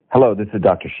Hello, this is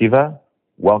Dr. Shiva.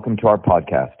 Welcome to our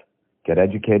podcast, Get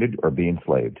Educated or Be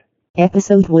Enslaved.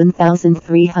 Episode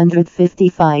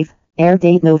 1355, air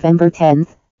date November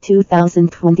 10th,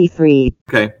 2023.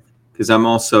 Okay, because I'm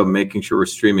also making sure we're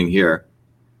streaming here,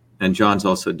 and John's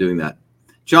also doing that.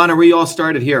 John, are we all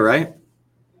started here, right?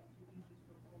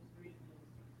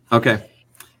 Okay,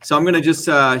 so I'm going to just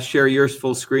share yours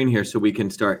full screen here so we can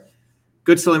start.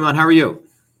 Good, Suleiman, how are you?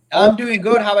 I'm doing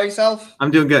good. How about yourself?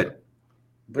 I'm doing good.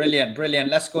 Brilliant.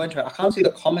 Let's go into it. I can't see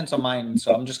the comments on mine,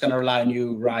 so I'm just going to rely on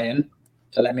you, Ryan,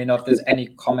 to let me know if there's any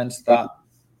comments that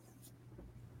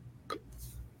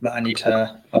I need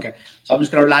to. Okay, so I'm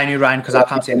just going to rely on you, Ryan, because I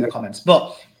can't see any of the comments.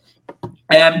 But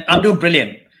I'm doing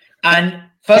brilliant. And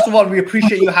first of all, we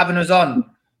appreciate you having us on.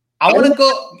 I want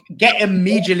to get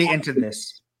immediately into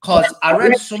this because I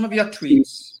read some of your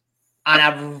tweets and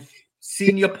I've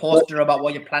seen your poster about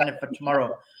what you're planning for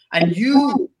tomorrow. And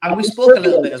we spoke a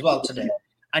little bit as well today.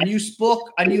 And you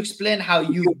spoke and you explained how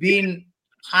you've been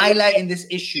highlighting this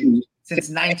issue since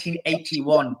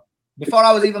 1981, before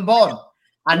I was even born.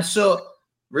 And so,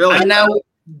 really, and now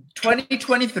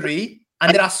 2023,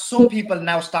 and there are some people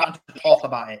now starting to talk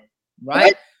about it,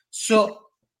 right? So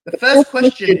the first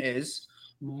question is,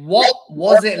 what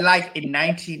was it like in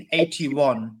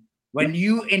 1981 when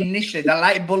you initially, the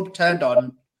light bulb turned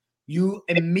on, you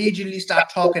immediately start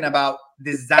talking about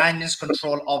the Zionist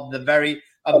control of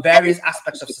various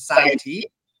aspects of society?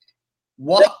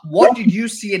 What did you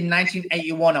see in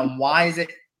 1981, and why is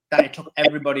it that it took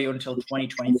everybody until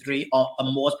 2023, or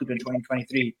most people in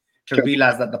 2023, to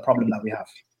realize that the problem that we have?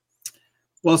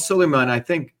 Well, Suleiman, I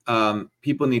think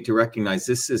people need to recognize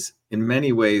this is, in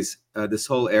many ways, this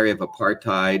whole area of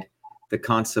apartheid, the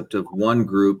concept of one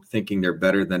group thinking they're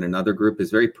better than another group is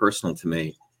very personal to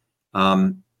me.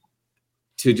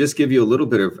 To just give you a little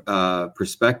bit of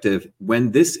perspective, when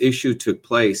this issue took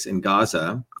place in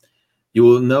Gaza, you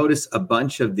will notice a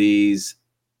bunch of these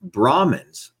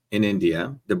Brahmins in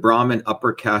India, the Brahmin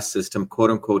upper caste system,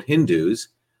 quote unquote Hindus,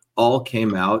 all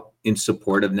came out in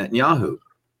support of Netanyahu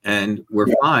and were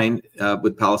fine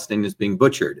with Palestinians being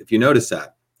butchered, if you notice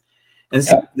that. And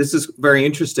this is very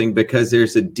interesting because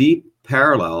there's a deep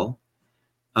parallel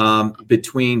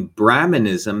between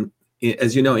Brahminism.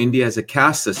 As you know, India has a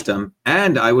caste system,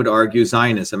 and I would argue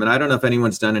Zionism. And I don't know if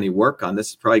anyone's done any work on this.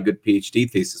 It's probably a good PhD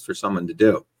thesis for someone to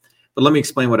do. But let me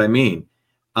explain what I mean.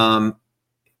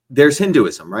 There's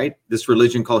Hinduism, right? This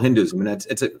religion called Hinduism. And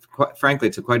frankly,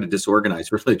 it's quite a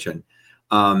disorganized religion.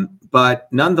 But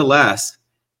nonetheless,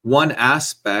 one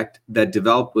aspect that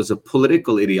developed was a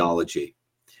political ideology,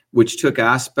 which took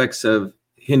aspects of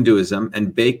Hinduism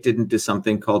and baked it into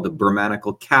something called the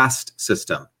Brahmanical caste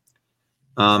system.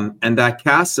 And that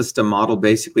caste system model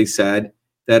basically said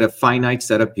that a finite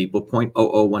set of people,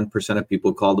 0.001% of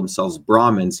people called themselves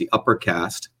Brahmins, the upper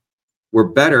caste, were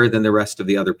better than the rest of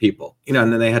the other people. And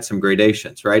then they had some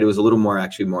gradations, right? It was a little more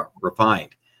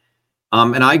refined.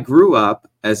 And I grew up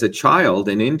as a child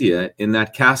in India in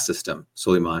that caste system,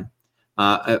 Suleiman.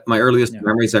 My earliest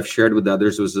memories I've shared with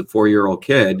others was a 4-year-old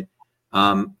kid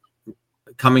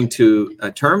coming to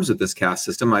terms with this caste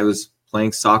system. I was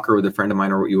playing soccer with a friend of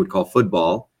mine, or what you would call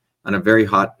football, on a very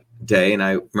hot day. And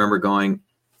I remember going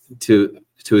to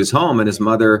his home, and his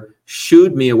mother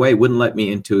shooed me away, wouldn't let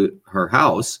me into her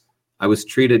house. I was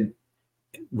treated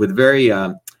with very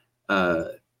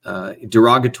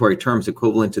derogatory terms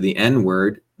equivalent to the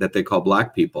N-word that they call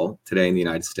black people today in the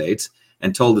United States,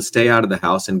 and told to stay out of the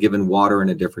house and given water in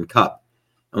a different cup.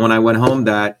 And when I went home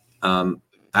that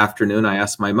afternoon, I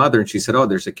asked my mother, and she said, oh,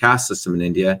 there's a caste system in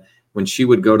India. When she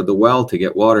would go to the well to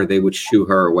get water, they would shoo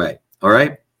her away. All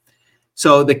right.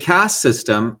 So the caste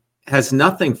system has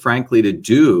nothing, frankly, to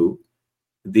do,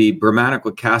 the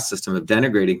Brahmanical caste system of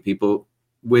denigrating people,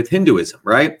 with Hinduism,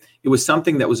 right? It was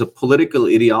something that was a political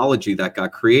ideology that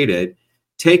got created,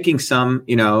 taking some,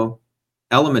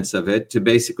 elements of it to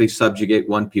basically subjugate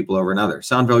one people over another.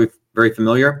 Sound very, very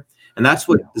familiar? And that's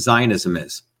what Zionism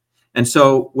is. And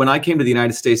so when I came to the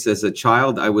United States as a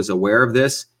child, I was aware of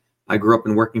this. I grew up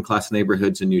in working class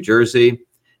neighborhoods in New Jersey.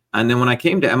 And then when I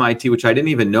came to MIT, which I didn't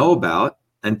even know about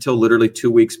until literally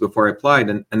 2 weeks before I applied,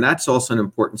 and that's also an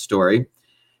important story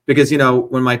because,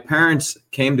 when my parents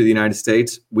came to the United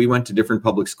States, we went to different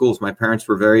public schools. My parents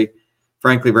were very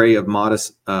of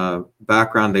modest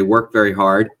background. They worked very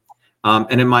hard.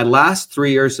 And in my last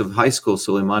 3 years of high school,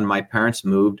 Suleiman, my parents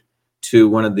moved to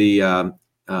one of the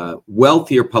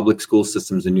wealthier public school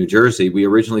systems in New Jersey. We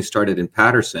originally started in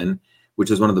Patterson, which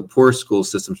is one of the poorest school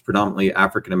systems, predominantly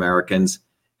African Americans,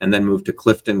 and then moved to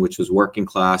Clifton, which was working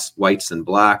class, whites and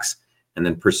blacks, and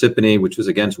then Parsippany, which was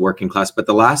against working class. But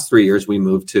the last 3 years, we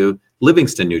moved to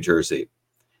Livingston, New Jersey.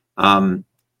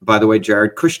 By the way,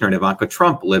 Jared Kushner and Ivanka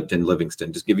Trump lived in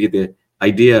Livingston. Just give you the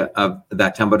idea of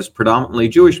that time, but it's predominantly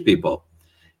Jewish people.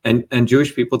 And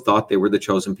Jewish people thought they were the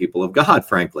chosen people of God,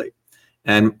 frankly.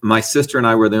 And my sister and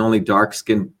I were the only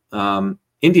dark-skinned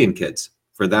Indian kids,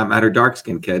 for that matter,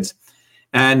 dark-skinned kids.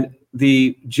 And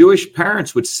the Jewish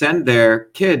parents would send their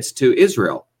kids to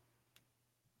Israel.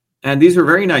 And these were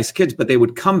very nice kids, but they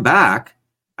would come back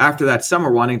after that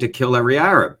summer wanting to kill every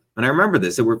Arab. And I remember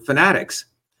this. They were fanatics.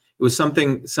 It was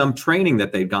some training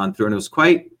that they'd gone through, and it was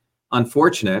quite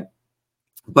unfortunate.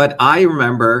 But I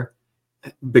remember,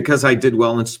 because I did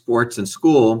well in sports and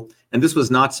school, and this was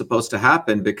not supposed to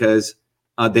happen because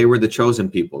they were the chosen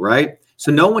people, right?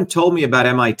 So no one told me about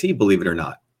MIT, believe it or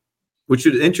not, which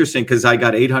is interesting because I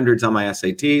got 800s on my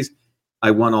SATs.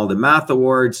 I won all the math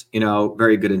awards,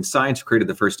 very good in science, created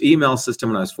the first email system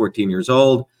when I was 14 years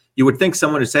old. You would think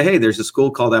someone would say, hey, there's a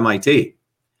school called MIT.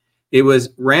 It was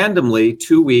randomly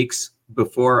 2 weeks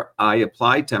before I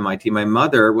applied to MIT. My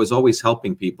mother was always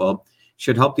helping people.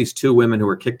 She had helped these two women who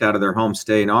were kicked out of their home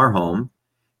stay in our home.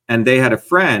 And they had a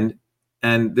friend.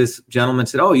 And this gentleman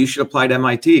said, oh, you should apply to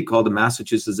MIT, called the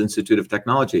Massachusetts Institute of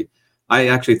Technology. I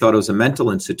actually thought it was a mental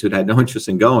institute. I had no interest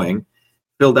in going.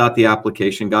 Filled out the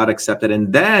application, got accepted.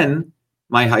 And then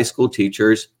my high school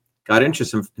teachers got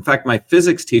interested. In fact, my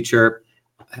physics teacher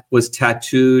was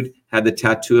tattooed, had the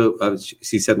tattoo of,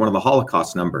 she said, one of the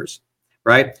Holocaust numbers,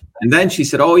 right? And then she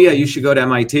said, oh, yeah, you should go to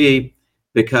MIT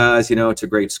because, it's a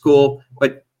great school.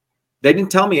 But they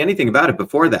didn't tell me anything about it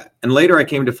before that. And later I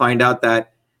came to find out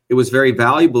that it was very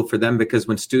valuable for them because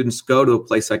when students go to a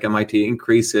place like MIT, it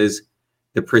increases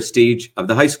the prestige of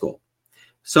the high school.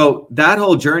 So that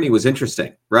whole journey was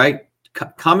interesting, right?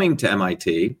 Coming to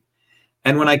MIT.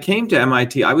 And when I came to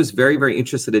MIT, I was very, very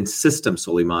interested in systems,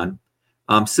 Suleiman,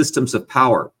 systems of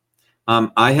power.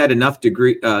 I had enough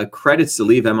credits to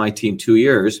leave MIT in 2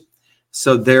 years.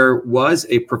 So there was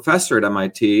a professor at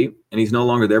MIT, and he's no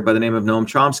longer there, by the name of Noam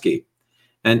Chomsky.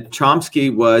 And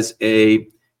Chomsky was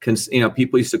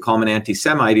people used to call him an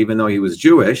anti-Semite, even though he was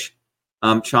Jewish.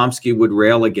 Chomsky would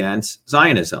rail against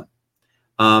Zionism.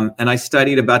 And I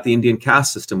studied about the Indian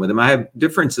caste system with him. I have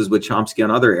differences with Chomsky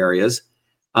on other areas.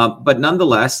 But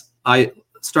nonetheless, I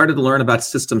started to learn about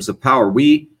systems of power.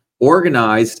 We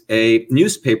organized a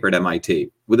newspaper at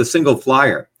MIT with a single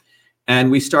flyer. And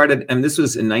we started, and this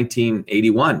was in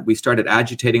 1981, we started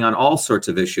agitating on all sorts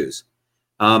of issues.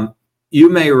 You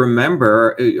may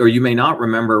remember, or you may not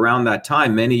remember, around that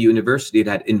time, many universities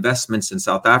had investments in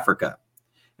South Africa.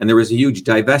 And there was a huge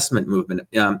divestment movement.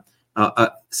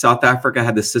 South Africa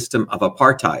had the system of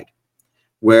apartheid,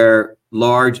 where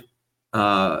large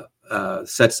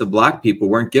sets of Black people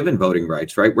weren't given voting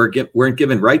rights, right? Weren't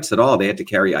given rights at all. They had to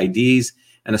carry IDs,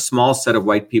 and a small set of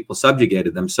white people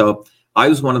subjugated them. So I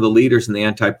was one of the leaders in the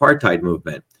anti-apartheid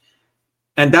movement.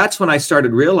 And that's when I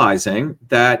started realizing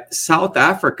that South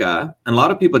Africa, and a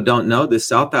lot of people don't know this,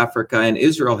 South Africa and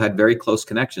Israel had very close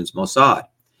connections, Mossad.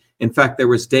 In fact, there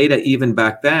was data even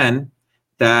back then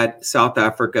that South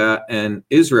Africa and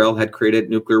Israel had created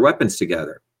nuclear weapons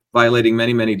together, violating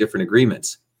many, many different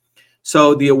agreements.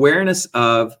 So the awareness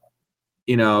of,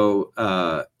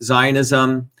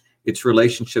 Zionism, its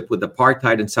relationship with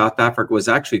apartheid in South Africa was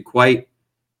actually quite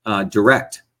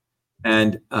direct.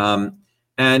 And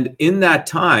in that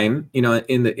time, in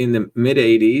the mid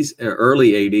 80s,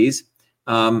 early 80s,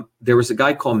 there was a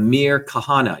guy called Meir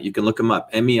Kahane. You can look him up,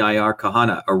 M-E-I-R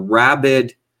Kahane, a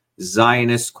rabid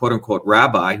Zionist, quote unquote,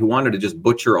 rabbi who wanted to just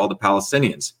butcher all the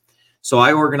Palestinians. So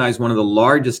I organized one of the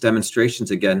largest demonstrations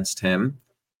against him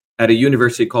at a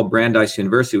university called Brandeis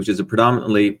University, which is a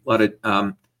predominantly a lot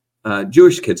of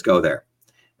Jewish kids go there.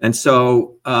 And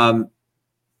so,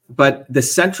 but the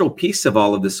central piece of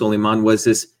all of this, Suleiman, was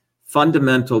this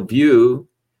fundamental view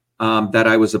that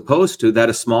I was opposed to, that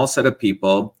a small set of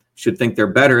people should think they're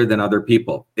better than other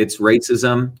people. It's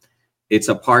racism, it's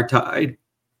apartheid,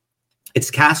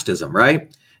 it's casteism,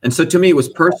 right? And so to me, it was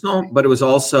personal, but it was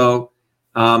also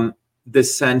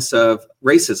this sense of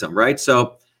racism, right?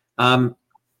 So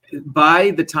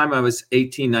by the time I was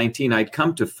 18, 19, I'd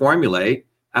come to formulate,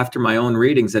 after my own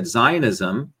readings, that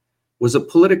Zionism was a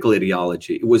political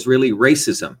ideology. It was really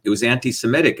racism. It was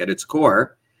anti-Semitic at its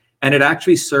core, and it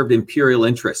actually served imperial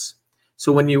interests.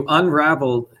 So when you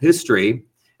unravel history,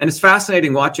 and it's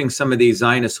fascinating watching some of these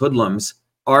Zionist hoodlums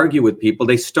argue with people,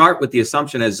 they start with the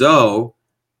assumption as though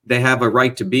they have a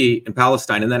right to be in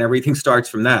Palestine, and then everything starts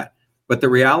from that. But the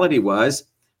reality was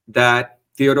that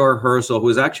Theodore Herzl, who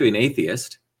was actually an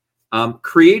atheist,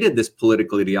 created this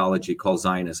political ideology called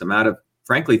Zionism out of,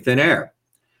 frankly, thin air.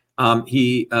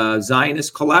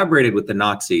 Zionists collaborated with the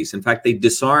Nazis. In fact, they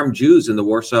disarmed Jews in the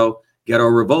Warsaw Ghetto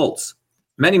revolts.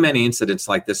 many, many incidents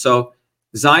like this. So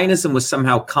Zionism was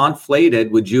somehow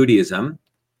conflated with Judaism.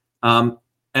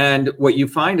 And what you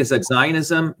find is that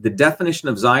Zionism, the definition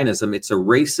of Zionism, it's a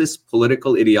racist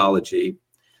political ideology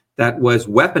that was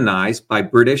weaponized by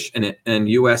British and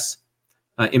U.S.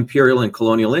 Imperial and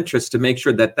colonial interests to make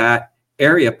sure that that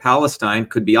area, Palestine,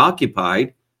 could be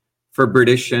occupied for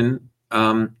British and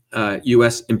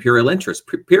U.S. imperial interests,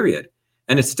 period.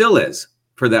 And it still is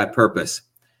for that purpose.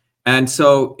 And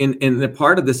so in the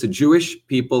part of this, the Jewish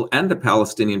people and the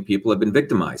Palestinian people have been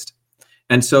victimized.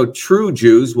 And so true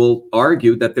Jews will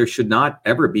argue that there should not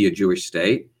ever be a Jewish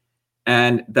state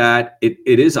and that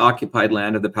it is occupied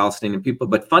land of the Palestinian people.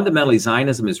 But fundamentally,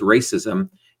 Zionism is racism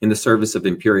in the service of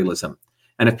imperialism.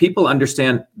 And if people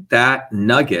understand that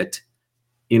nugget,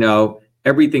 you know,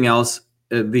 everything else,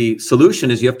 the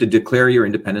solution is you have to declare your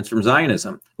independence from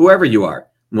Zionism, whoever you are,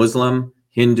 Muslim,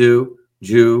 Hindu,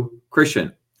 Jew,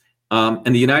 Christian.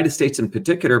 And the United States in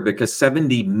particular, because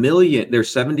 70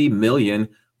 million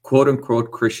quote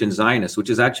unquote Christian Zionists, which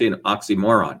is actually an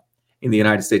oxymoron in the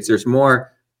United States. There's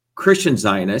more Christian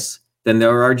Zionists than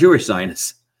there are Jewish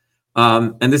Zionists.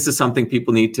 And this is something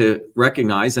people need to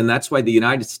recognize. And that's why the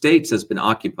United States has been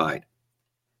occupied.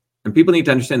 And people need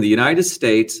to understand the United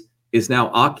States is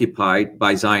now occupied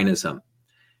by Zionism.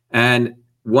 And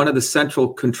one of the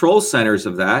central control centers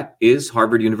of that is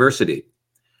Harvard University.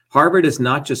 Harvard is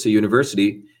not just a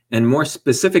university, and more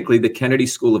specifically, the Kennedy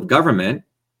School of Government.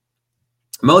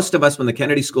 Most of us, when the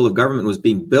Kennedy School of Government was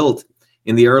being built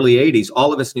in the early 80s,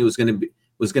 all of us knew it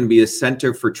was going to be a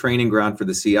center for training ground for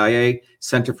the CIA,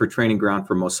 center for training ground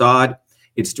for Mossad,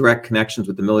 its direct connections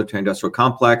with the military-industrial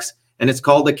complex, and it's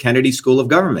called the Kennedy School of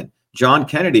Government. John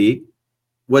Kennedy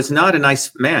was not a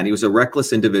nice man. He was a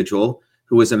reckless individual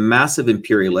who was a massive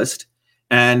imperialist.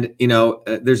 And, you know,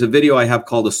 there's a video I have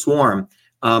called A Swarm.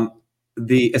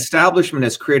 The establishment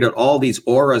has created all these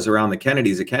auras around the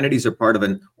Kennedys. The Kennedys are part of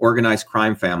an organized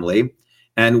crime family.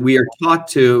 And we are taught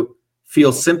to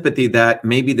feel sympathy that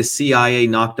maybe the CIA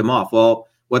knocked them off. Well,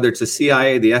 whether it's the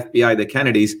CIA, the FBI, the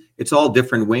Kennedys, it's all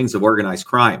different wings of organized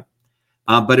crime.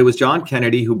 But it was John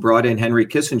Kennedy who brought in Henry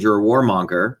Kissinger, a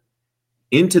warmonger,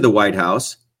 into the White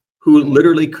House, who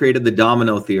literally created the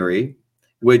domino theory,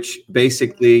 which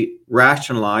basically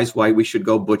rationalized why we should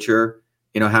go butcher,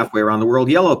 you know, halfway around the world,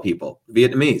 yellow people,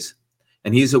 Vietnamese.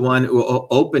 And he's the one who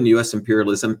opened U.S.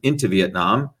 imperialism into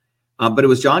Vietnam. But it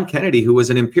was John Kennedy who was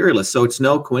an imperialist. So it's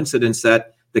no coincidence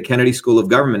that the Kennedy School of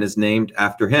Government is named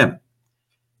after him.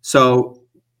 So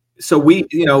we,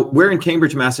 you know, we're in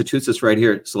Cambridge, Massachusetts, right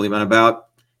here, Suleiman. About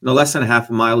less than a half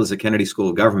a mile is the Kennedy School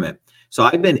of Government. So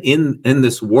I've been in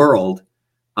this world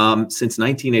since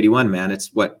 1981, man.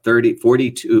 It's what,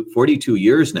 42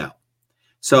 years now.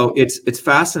 So it's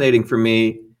fascinating for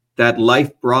me that life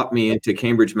brought me into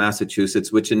Cambridge,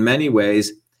 Massachusetts, which in many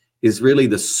ways is really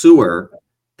the sewer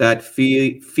that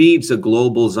feeds a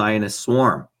global Zionist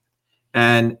swarm.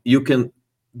 And you can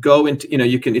go into, you know,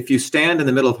 you can, if you stand in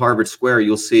the middle of Harvard Square,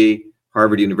 you'll see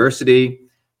Harvard University.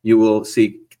 You will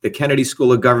see the Kennedy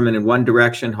School of Government in one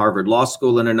direction, Harvard Law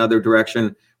School in another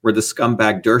direction, where the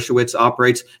scumbag Dershowitz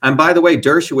operates. And by the way,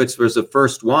 Dershowitz was the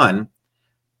first one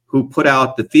who put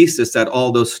out the thesis that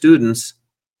all those students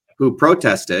who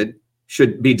protested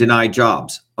should be denied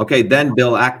jobs. Okay, then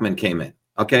Bill Ackman came in.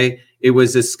 Okay, it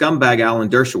was this scumbag Alan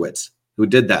Dershowitz who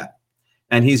did that.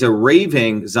 And he's a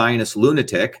raving Zionist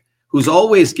lunatic who's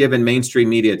always given mainstream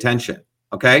media attention,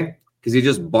 okay? Because he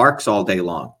just barks all day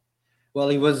long. Well,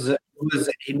 he was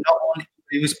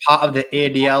part of the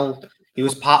ADL. He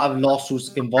was part of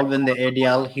lawsuits involving the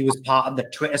ADL. He was part of the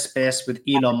Twitter space with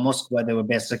Elon Musk, where they were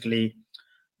basically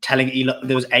telling Elon,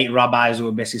 there was 8 rabbis who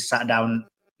were basically sat down,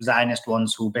 Zionist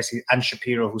ones, who basically, and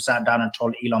Shapiro, who sat down and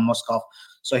told Elon Musk off.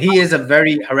 So he is a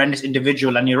very horrendous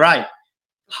individual. And you're right.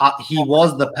 He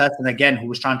was the person, again, who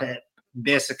was trying to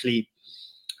basically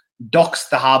dox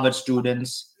the Harvard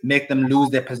students, make them lose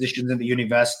their positions in the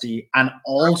university, and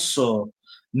also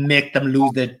make them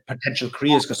lose their potential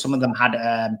careers, because some of them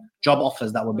had job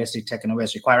offers that were basically taken away.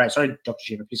 So you're quite right. Sorry, Dr.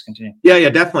 Shiva, please continue. Yeah,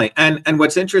 definitely. And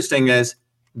what's interesting is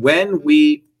when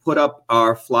we put up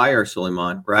our flyer,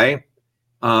 Suleiman, right?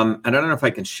 And I don't know if I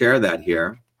can share that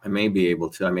here. I may be able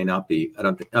to. I may not be. I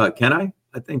don't think. Can I?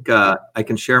 I think I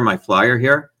can share my flyer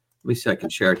here. Let me see. I can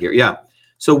share it here. Yeah.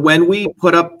 So when we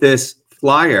put up this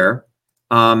flyer,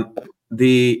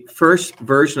 the first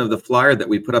version of the flyer that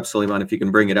we put up, Suleiman, if you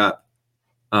can bring it up.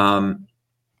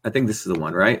 I think this is the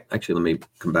one, right? Actually, let me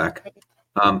come back.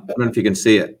 I don't know if you can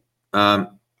see it. Can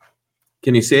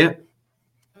you see it?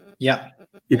 Yeah.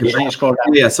 You can scroll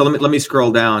down. Yeah. So let me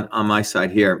scroll down on my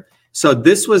side here. So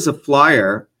this was a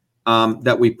flyer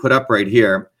that we put up right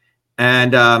here,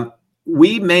 and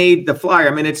we made the flyer.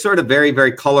 I mean, it's sort of very,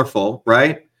 very colorful,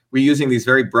 right? We're using these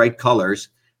very bright colors,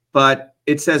 but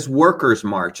it says Workers'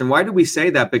 March. And why do we say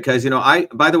that? Because,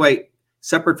 by the way,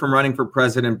 separate from running for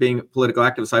president, being a political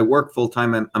activist, I work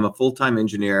full-time. I'm a full-time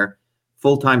engineer,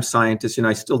 full-time scientist.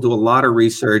 I still do a lot of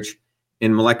research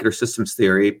in molecular systems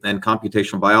theory and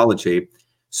computational biology.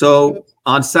 So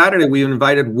on Saturday, we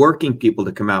invited working people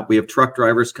to come out. We have truck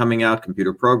drivers coming out,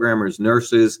 computer programmers,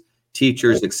 nurses,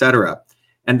 teachers, etc.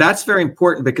 And that's very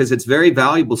important because it's very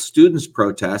valuable students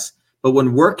protest. But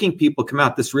when working people come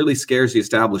out, this really scares the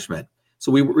establishment.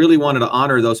 So we really wanted to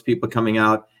honor those people coming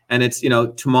out. And it's,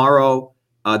 tomorrow,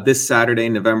 this Saturday,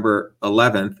 November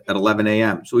 11th at 11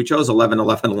 a.m. So we chose 11,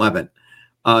 11, 11.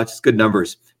 It's good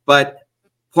numbers. But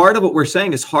part of what we're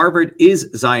saying is Harvard is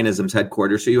Zionism's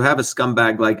headquarters. So you have a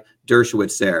scumbag like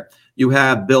Dershowitz there. You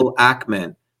have Bill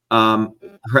Ackman,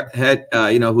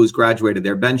 who's graduated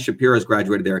there. Ben Shapiro's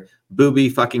graduated there. Booby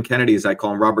fucking Kennedy, as I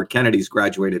call him, Robert Kennedy's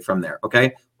graduated from there.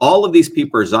 Okay. All of these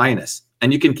people are Zionists,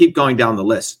 and you can keep going down the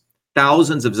list.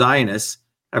 Thousands of Zionists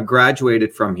have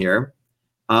graduated from here.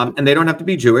 And they don't have to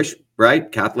be Jewish, right?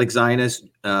 Catholic Zionists,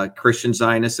 Christian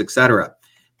Zionists, etc.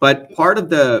 But part of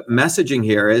the messaging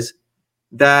here is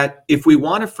that if we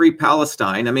want a free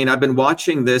Palestine, I mean, I've been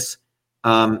watching this,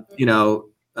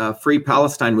 free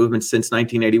Palestine movement since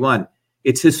 1981.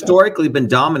 It's historically been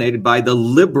dominated by the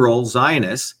liberal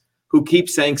Zionists who keep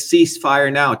saying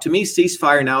ceasefire now. To me,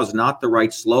 ceasefire now is not the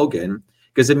right slogan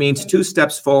because it means 2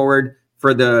 steps forward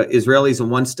for the Israelis and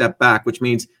 1 step back, which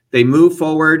means they move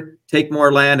forward, take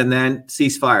more land, and then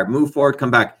ceasefire, move forward,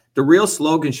 come back. The real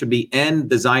slogan should be end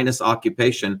the Zionist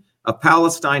occupation of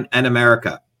Palestine and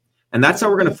America. And that's how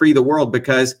we're going to free the world,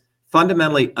 because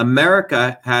fundamentally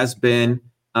America has been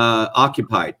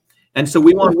occupied. And so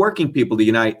we want working people to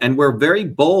unite. And we're very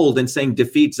bold in saying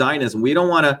defeat Zionism. We don't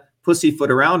want to pussyfoot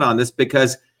around on this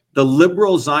because the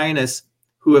liberal Zionists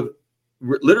who have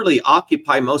literally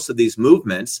occupied most of these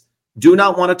movements do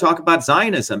not want to talk about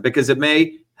Zionism because it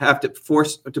may have to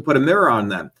force to put a mirror on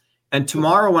them. And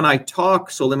tomorrow when I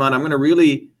talk, Suleiman, I'm going to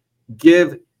really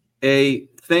give a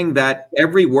thing that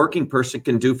every working person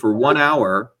can do for 1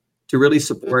 hour to really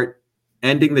support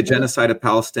ending the genocide of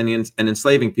Palestinians and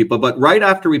enslaving people. But right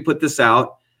after we put this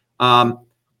out,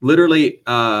 we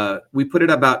put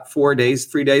it about 3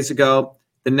 days ago.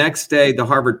 The next day, the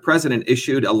Harvard president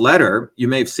issued a letter, you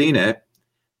may have seen it,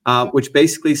 which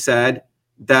basically said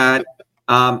that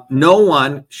no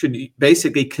one should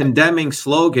basically condemning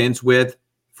slogans with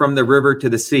from the river to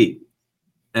the sea.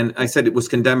 And I said it was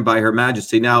condemned by Her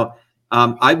Majesty. Now,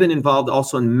 I've been involved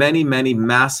also in many, many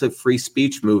massive free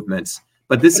speech movements,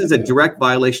 but this is a direct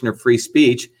violation of free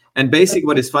speech. And basically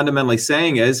what it's fundamentally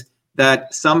saying is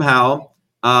that somehow,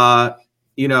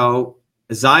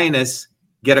 Zionists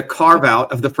get a carve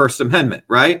out of the First Amendment,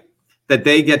 right? That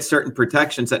they get certain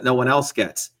protections that no one else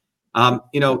gets. In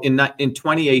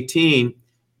 2018,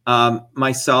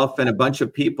 myself and a bunch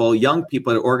of people, young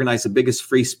people, had organized the biggest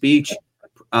free speech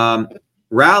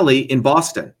rally in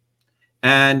Boston.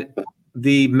 And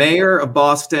the mayor of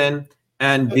Boston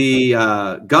and the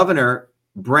governor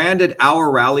branded our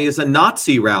rally as a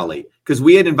Nazi rally because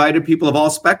we had invited people of all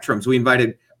spectrums. We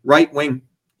invited right-wing,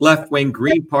 left-wing,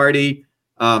 Green Party,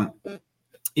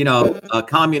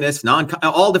 communists,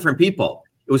 all different people.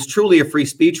 It was truly a free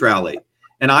speech rally.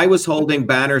 And I was holding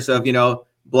banners of,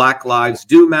 Black Lives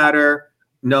Do Matter,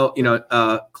 no,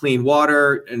 clean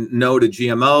water, and no to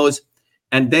GMOs.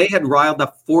 And they had riled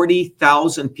up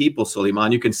 40,000 people,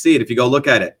 Suleiman. You can see it if you go look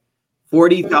at it.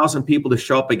 40,000 people to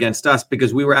show up against us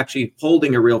because we were actually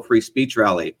holding a real free speech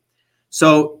rally.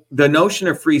 So the notion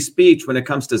of free speech when it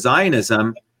comes to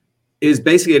Zionism is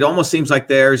basically, it almost seems like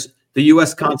there's the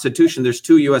U.S. Constitution. There's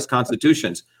 2 U.S.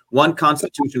 constitutions, one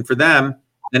constitution for them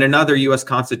and another U.S.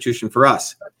 Constitution for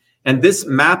us. And this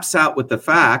maps out with the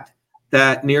fact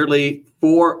that nearly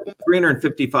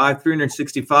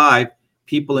 365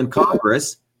 people in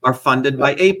Congress are funded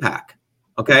by AIPAC,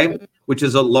 okay, which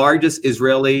is the largest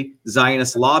Israeli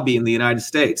Zionist lobby in the United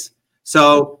States.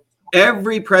 So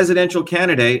every presidential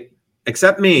candidate,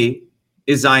 except me,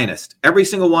 is Zionist. Every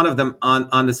single one of them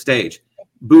on the stage.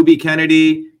 Booby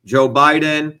Kennedy, Joe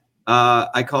Biden,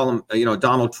 I call him,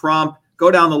 Donald Trump. Go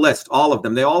down the list, all of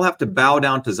them. They all have to bow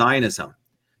down to Zionism.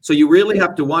 So you really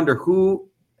have to wonder who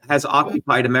has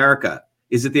occupied America.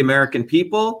 Is it the American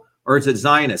people or is it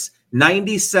Zionists?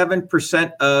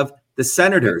 97% of the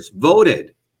senators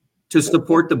voted to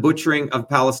support the butchering of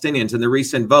Palestinians in the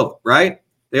recent vote, right?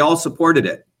 They all supported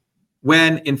it.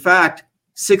 When, in fact,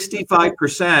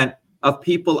 65% of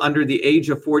people under the age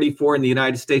of 44 in the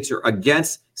United States are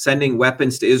against sending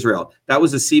weapons to Israel. That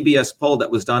was a CBS poll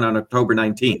that was done on October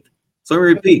 19th. So let me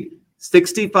repeat,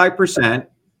 65%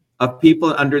 of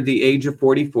people under the age of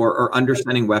 44 are under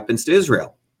sending weapons to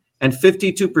Israel. And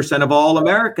 52% of all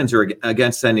Americans are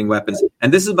against sending weapons.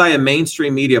 And this is by a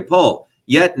mainstream media poll.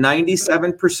 Yet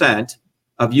 97%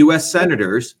 of U.S.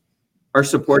 senators are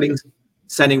supporting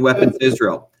sending weapons to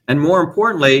Israel. And more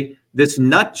importantly, this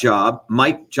nut job,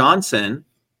 Mike Johnson,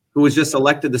 who was just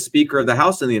elected the Speaker of the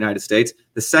House in the United States,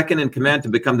 the second in command to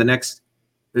become the next,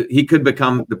 he could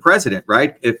become the president,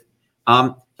 right? If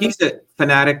he's a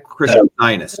fanatic Christian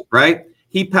Zionist, right?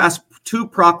 He passed 2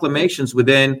 proclamations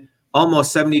within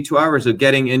almost 72 hours of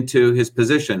getting into his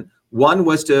position. One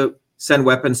was to send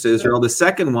weapons to Israel. The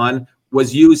second one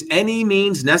was use any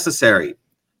means necessary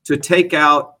to take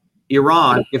out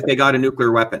Iran if they got a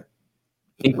nuclear weapon,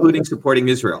 including supporting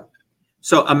Israel.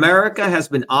 So America has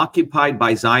been occupied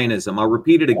by Zionism. I'll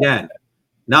repeat it again.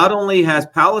 Not only has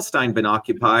Palestine been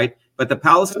occupied, but the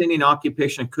Palestinian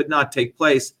occupation could not take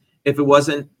place if it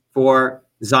wasn't for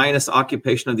Zionist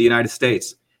occupation of the United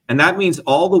States. And that means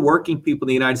all the working people in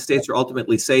the United States are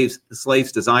ultimately slaves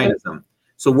to Zionism.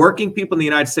 So working people in the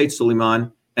United States,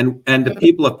 Suleiman, and the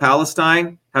people of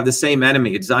Palestine have the same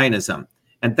enemy, it's Zionism.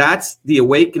 And that's the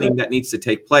awakening that needs to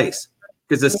take place.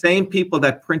 Because the same people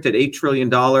that printed $8 trillion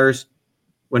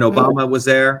when Obama was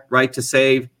there, right, to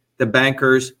save the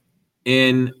bankers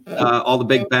in all the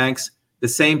big banks, the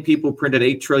same people printed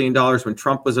 $8 trillion when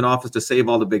Trump was in office to save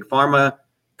all the big pharma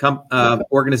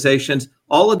organizations.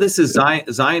 All of this is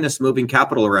Zionists moving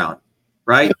capital around,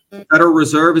 right? Federal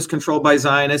Reserve is controlled by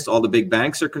Zionists. All the big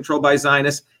banks are controlled by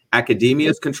Zionists. Academia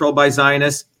is controlled by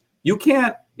Zionists. You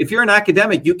can't, if you're an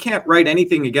academic, you can't write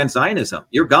anything against Zionism.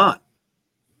 You're gone.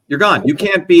 You're gone. You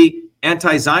can't be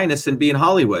anti-Zionist and be in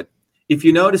Hollywood. If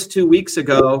you notice 2 weeks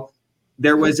ago,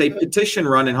 there was a petition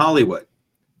run in Hollywood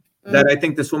that I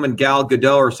think this woman, Gal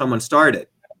Gadot, or someone started,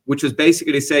 which was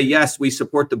basically to say, yes, we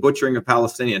support the butchering of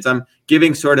Palestinians. I'm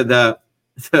giving sort of the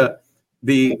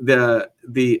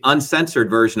uncensored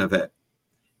version of it.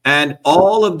 And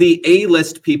all of the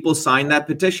A-list people signed that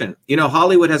petition. You know,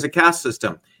 Hollywood has a caste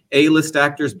system: A-list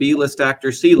actors, B-list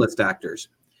actors, C-list actors.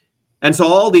 And so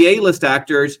all the A-list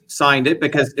actors signed it,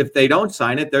 because if they don't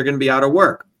sign it, they're going to be out of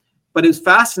work. But it was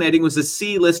fascinating was the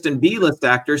C-list and B-list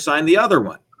actors signed the other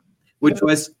one, which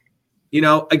was, you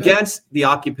know, against the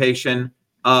occupation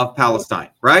of Palestine,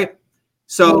 right?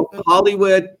 So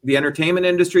Hollywood, the entertainment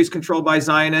industry is controlled by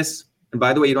Zionists. And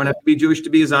by the way, you don't have to be Jewish to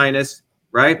be a Zionist,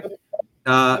 right?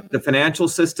 The financial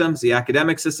systems, the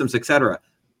academic systems, etc.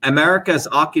 America is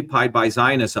occupied by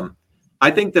Zionism.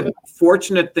 I think the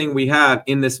fortunate thing we have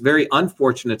in this very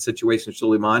unfortunate situation,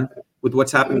 Suleiman, with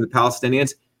what's happening to the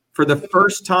Palestinians, for the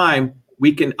first time,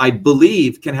 we can, I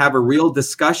believe, can have a real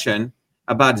discussion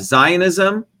about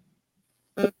Zionism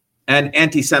and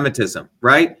anti-Semitism,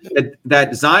 right?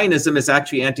 That Zionism is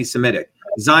actually anti-Semitic.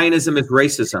 Zionism is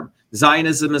racism.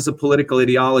 Zionism is a political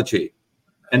ideology.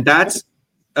 And that's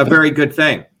a very good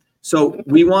thing. So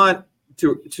we want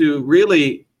to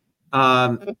really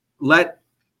let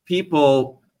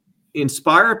people,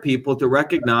 inspire people to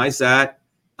recognize that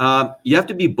you have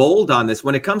to be bold on this.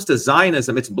 When it comes to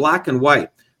Zionism, it's black and white.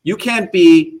 You can't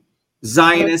be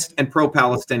Zionist and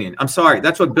pro-Palestinian. I'm sorry.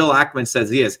 That's what Bill Ackman says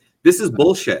he is. This is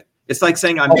bullshit. It's like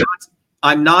saying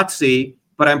I'm Nazi,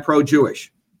 but I'm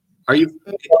pro-Jewish. Are you?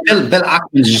 Bill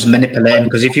Ackman is just manipulating,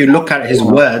 because if you look at his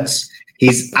words,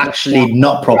 he's actually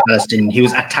not pro-Palestinian. He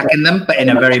was attacking them, but in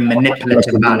a very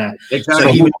manipulative manner. Exactly.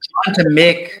 So he was trying to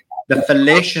make the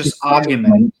fallacious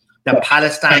argument that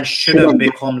Palestine should have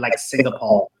become like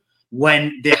Singapore,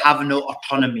 when they have no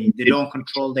autonomy. They don't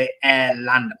control their air,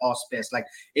 land, or space. Like,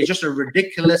 it's just a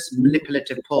ridiculous,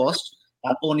 manipulative post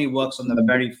that only works on the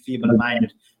very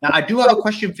feeble-minded. Now, I do have a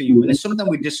question for you, and it's something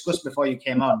we discussed before you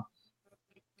came on.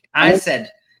 I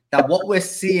said that what we're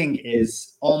seeing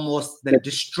is almost the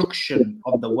destruction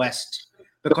of the West,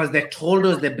 because they told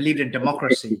us they believed in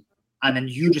democracy, and then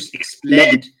you just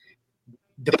explained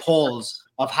the polls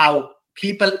of how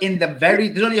people in the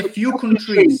there's only a few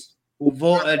countries who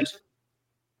voted,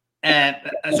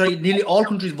 nearly all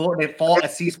countries voted for a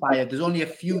ceasefire. There's only a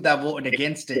few that voted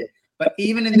against it. But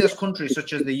even in those countries,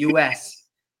 such as the US,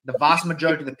 the vast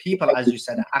majority of the people, as you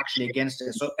said, are actually against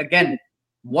it. So again,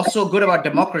 what's so good about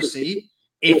democracy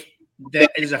if there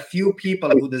is a few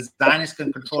people who the Zionists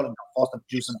can control and force them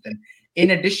to do something?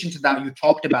 In addition to that, you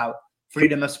talked about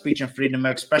freedom of speech and freedom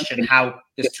of expression, how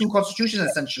there's two constitutions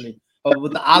essentially. But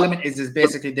what the argument is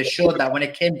basically they showed that when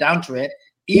it came down to it,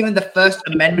 even the First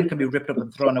Amendment can be ripped up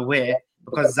and thrown away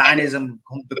because Zionism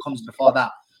becomes before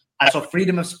that. And so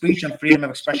freedom of speech and freedom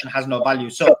of expression has no value.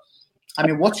 So, I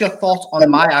mean, what's your thoughts on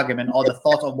my argument, or the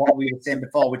thought of what we were saying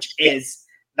before, which is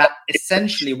that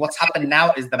essentially what's happened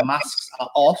now is the masks are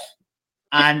off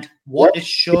And what is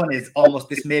shown is almost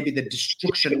this may be the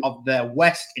destruction of the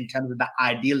West in terms of the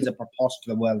ideals it proposed to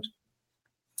the world.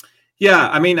 Yeah,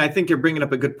 I mean, I think you're bringing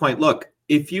up a good point. Look,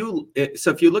 if you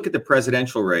look at the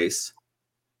presidential race,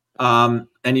 and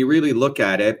you really look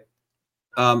at it,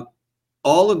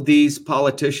 all of these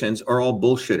politicians are all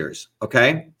bullshitters,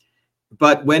 okay?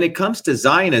 But when it comes to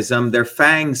Zionism, their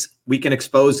fangs, we can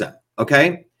expose them,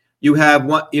 okay? You have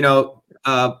one,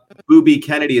 Booby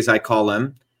Kennedy, as I call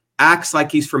him, acts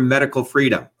like he's for medical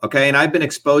freedom, okay? And I've been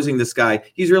exposing this guy.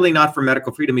 He's really not for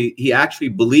medical freedom. He actually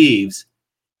believes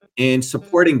in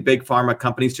supporting big pharma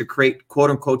companies to create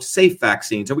quote-unquote safe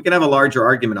vaccines. And we can have a larger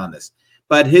argument on this.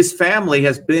 But his family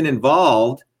has been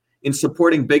involved in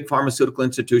supporting big pharmaceutical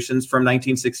institutions from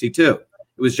 1962.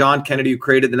 It was John Kennedy who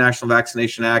created the National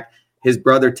Vaccination Act. His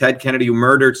brother, Ted Kennedy, who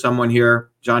murdered someone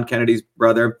here, John Kennedy's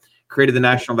brother, created the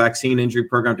National Vaccine Injury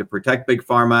Program to protect big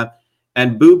pharma.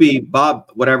 And Booby,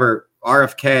 Bob, whatever,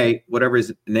 RFK, whatever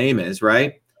his name is,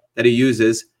 right, that he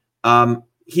uses,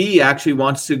 he actually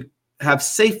wants to have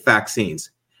safe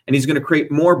vaccines. And he's going to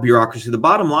create more bureaucracy. The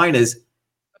bottom line is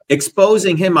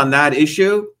exposing him on that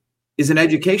issue is an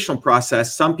educational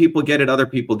process. Some people get it, other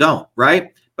people don't,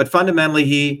 right? But fundamentally,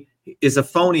 he is a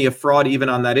phony, a fraud even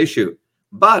on that issue.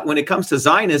 But when it comes to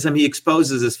Zionism, he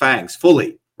exposes his fangs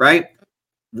fully, right?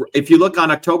 If you look on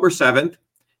October 7th,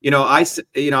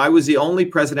 I was the only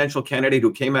presidential candidate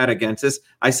who came out against this.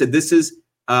 I said, this is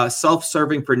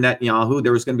self-serving for Netanyahu.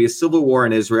 There was going to be a civil war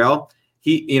in Israel.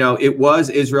 It was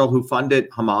Israel who funded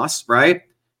Hamas, right?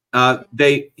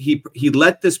 He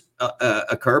let this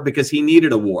occur because he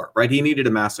needed a war, right? He needed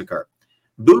a massacre.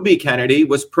 Booby Kennedy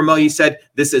was he said,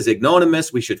 this is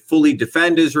ignominious. We should fully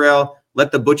defend Israel.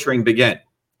 Let the butchering begin.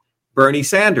 Bernie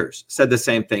Sanders said the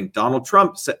same thing. Donald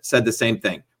Trump said the same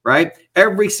thing, right?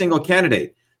 Every single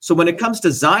candidate. So when it comes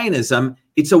to Zionism,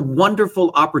 it's a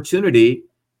wonderful opportunity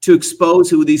to expose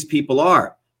who these people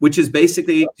are, which is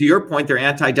basically, to your point, they're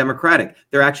anti-democratic.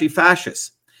 They're actually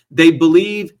fascists. They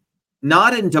believe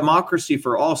not in democracy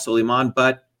for all, Suleiman,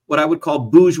 but what I would call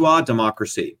bourgeois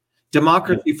democracy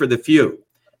for the few.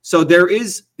 So there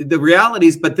is the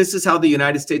realities, but this is how the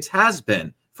United States has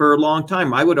been for a long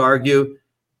time. I would argue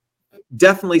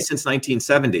definitely since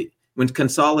 1970, when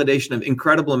consolidation of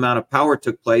incredible amount of power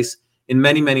took place in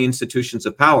many, many institutions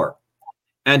of power.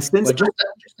 And since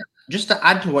just to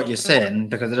add to what you're saying,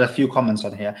 because there are a few comments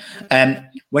on here,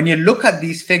 when you look at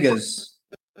these figures,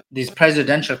 these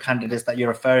presidential candidates that you're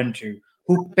referring to,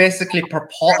 who basically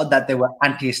purported that they were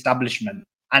anti-establishment,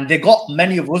 and they got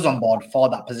many of us on board for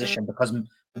that position because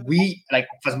we, like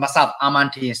for myself, I'm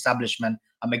anti-establishment.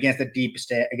 I'm against the deep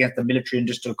state, against the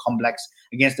military-industrial complex,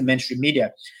 against the mainstream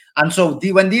media. And so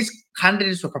when these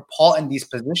candidates were purporting these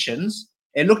positions,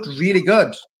 it looked really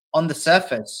good on the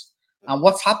surface. And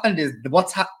what's happened is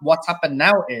what's happened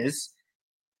now is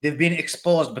they've been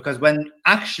exposed because when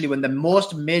the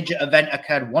most major event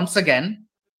occurred once again,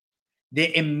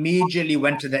 they immediately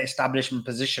went to the establishment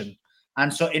position.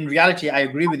 And so in reality, I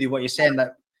agree with you what you're saying,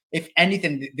 that if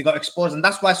anything, they got exposed. And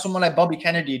that's why someone like Bobby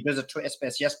Kennedy does a Twitter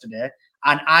space yesterday,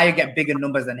 and I get bigger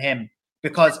numbers than him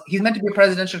because he's meant to be a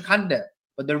presidential candidate.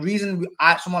 But the reason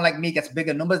someone like me gets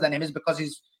bigger numbers than him is because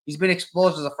he's been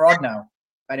exposed as a fraud now.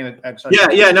 Anyway, sorry.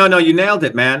 No, you nailed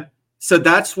it, man. So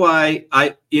that's why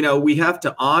we have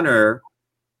to honor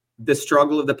the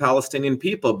struggle of the Palestinian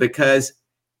people, because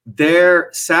their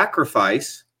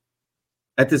sacrifice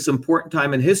at this important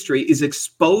time in history is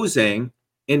exposing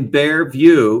in bare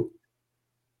view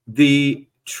the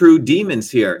true demons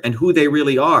here and who they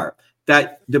really are.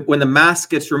 When the mask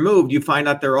gets removed, you find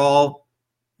out they're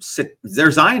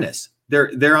Zionists.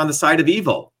 They're on the side of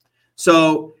evil.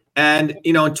 So, and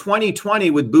in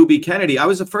 2020 with Booby Kennedy, I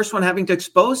was the first one having to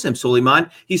expose him, Suleiman.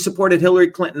 He supported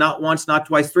Hillary Clinton not once, not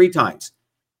twice, 3 times.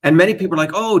 And many people are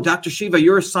like, oh, Dr. Shiva,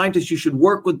 you're a scientist. You should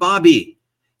work with Bobby.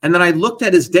 And then I looked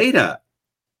at his data.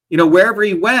 Wherever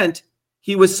he went,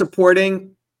 he was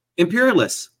supporting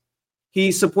imperialists.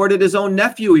 He supported his own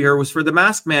nephew here, was for the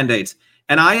mask mandates.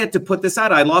 And I had to put this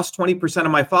out. I lost 20%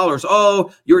 of my followers.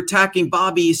 Oh, you're attacking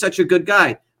Bobby. He's such a good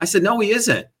guy. I said, no, he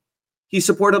isn't. He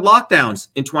supported lockdowns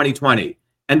in 2020.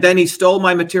 And then he stole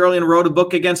my material and wrote a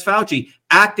book against Fauci,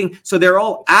 acting. So they're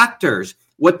all actors.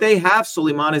 What they have,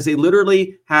 Suleiman, is they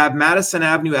literally have Madison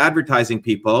Avenue advertising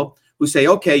people who say,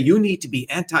 okay, you need to be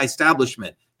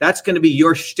anti-establishment. That's going to be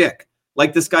your shtick.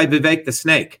 Like this guy, Vivek the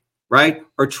Snake, right?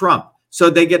 Or Trump. So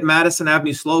they get Madison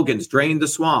Avenue slogans, drain the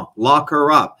swamp, lock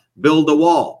her up, build a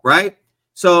wall, right?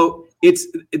 So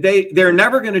they're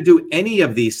never going to do any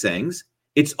of these things.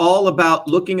 It's all about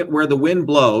looking at where the wind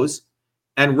blows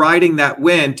and riding that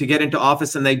wind to get into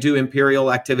office, and they do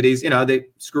imperial activities. They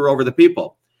screw over the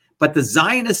people. But the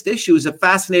Zionist issue is a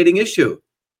fascinating issue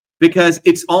because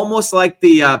it's almost like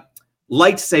the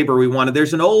lightsaber we wanted.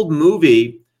 There's an old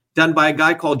movie done by a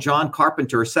guy called John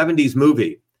Carpenter, a 70s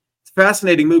movie. It's a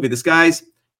fascinating movie. This guy's,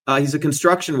 he's a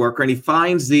construction worker, and he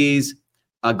finds these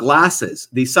glasses,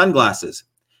 these sunglasses,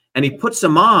 and he puts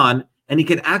them on, and he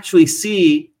can actually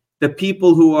see the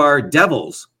people who are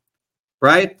devils,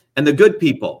 right? And the good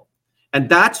people. And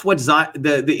that's what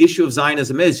the issue of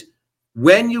Zionism is.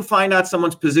 When you find out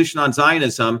someone's position on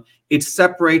Zionism, it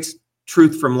separates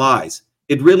truth from lies.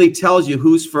 It really tells you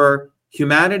who's for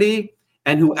humanity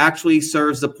and who actually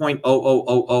serves the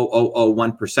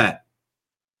 0.0000001%.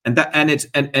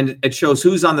 And it shows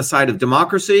who's on the side of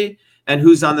democracy and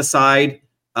who's on the side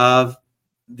of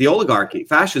the oligarchy,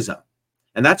 fascism.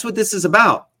 And that's what this is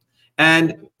about.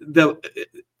 And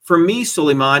for me,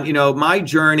 Suleiman, you know, my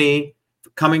journey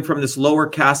coming from this lower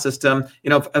caste system, you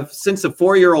know, since a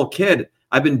 4-year-old kid,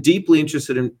 I've been deeply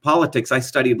interested in politics. I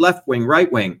studied left wing, right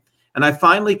wing. And I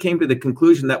finally came to the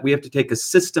conclusion that we have to take a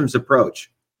systems approach.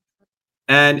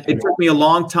 And it took me a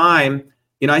long time.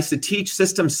 You know, I used to teach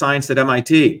systems science at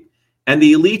MIT. And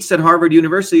the elites at Harvard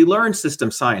University learn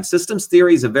systems science. Systems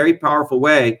theory is a very powerful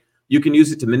way. You can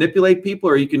use it to manipulate people,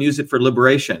 or you can use it for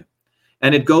liberation.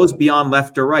 And it goes beyond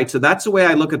left or right. So that's the way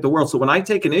I look at the world. So when I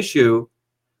take an issue,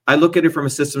 I look at it from a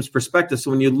systems perspective. So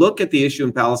when you look at the issue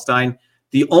in Palestine,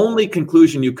 the only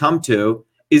conclusion you come to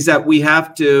is that we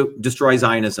have to destroy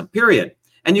Zionism, period.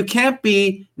 And you can't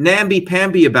be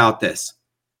namby-pamby about this.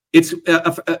 It's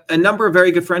a number of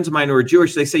very good friends of mine who are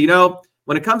Jewish. They say, you know,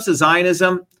 when it comes to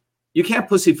Zionism, you can't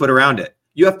pussyfoot around it.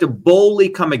 You have to boldly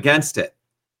come against it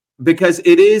because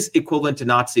it is equivalent to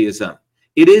Nazism.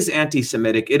 It is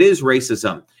anti-Semitic. It is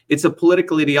racism. It's a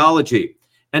political ideology.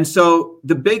 And so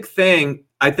the big thing,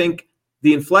 I think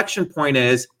the inflection point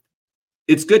is,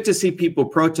 it's good to see people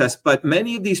protest, but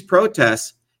many of these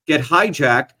protests get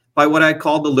hijacked by what I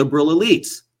call the liberal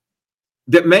elites.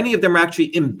 That many of them are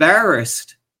actually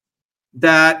embarrassed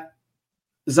that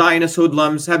Zionist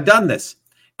hoodlums have done this.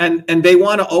 And they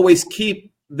want to always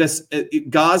keep this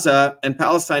Gaza and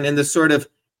Palestine in this sort of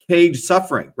caged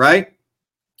suffering, right?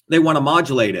 They want to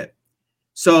modulate it.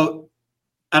 So,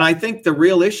 and I think the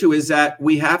real issue is that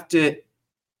we have to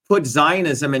put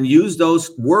Zionism and use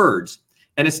those words.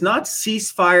 And it's not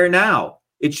ceasefire now.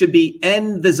 It should be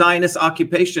end the Zionist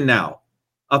occupation now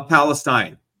of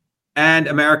Palestine and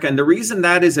America. And the reason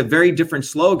that is a very different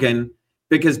slogan,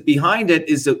 because behind it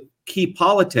is the key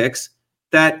politics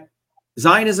that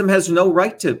Zionism has no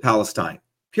right to Palestine,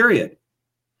 period.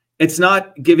 It's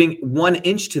not giving 1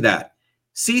 inch to that.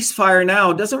 Ceasefire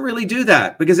now doesn't really do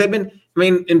that because they've been, I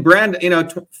mean, in Brand, you know,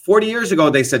 40 years ago,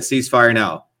 they said ceasefire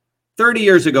now. 30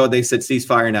 years ago, they said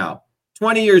ceasefire now.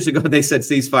 20 years ago, they said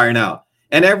ceasefire now.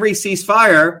 And every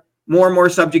ceasefire, more and more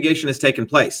subjugation has taken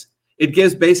place. It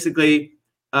gives basically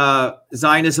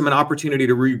Zionism an opportunity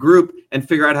to regroup and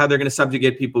figure out how they're going to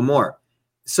subjugate people more.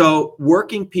 So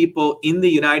working people in the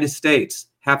United States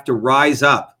have to rise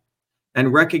up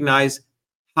and recognize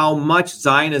how much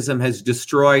Zionism has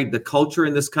destroyed the culture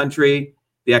in this country,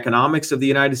 the economics of the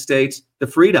United States, the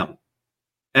freedom.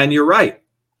 And you're right.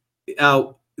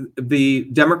 The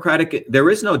democratic, there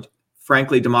is no,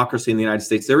 frankly, democracy in the United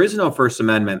States. There is no First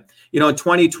Amendment. You know, in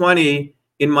 2020,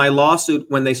 in my lawsuit,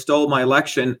 when they stole my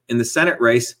election in the Senate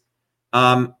race,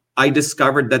 I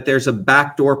discovered that there's a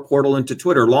backdoor portal into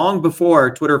Twitter. Long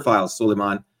before Twitter files,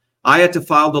 Suleiman, I had to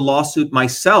file the lawsuit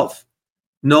myself.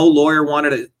 No lawyer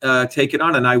wanted to take it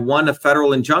on. And I won a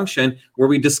federal injunction where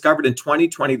we discovered in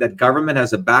 2020 that government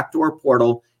has a backdoor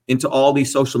portal into all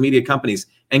these social media companies.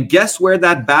 And guess where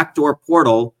that backdoor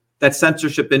portal, that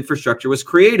censorship infrastructure was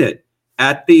created?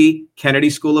 At the Kennedy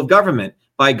School of Government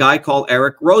by a guy called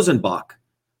Eric Rosenbach,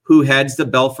 who heads the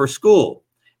Belfer School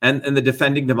and the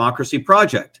Defending Democracy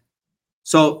Project.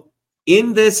 So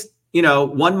in this,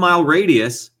 1 mile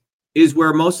radius is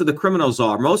where most of the criminals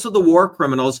are. Most of the war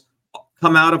criminals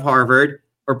come out of Harvard,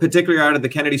 or particularly out of the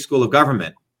Kennedy School of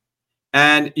Government.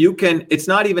 And it's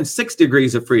not even 6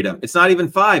 degrees of freedom. It's not even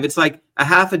 5. It's like a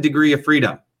half a degree of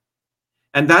freedom.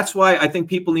 And that's why I think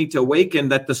people need to awaken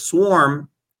that the swarm,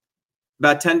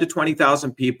 about 10 to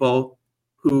 20,000 people,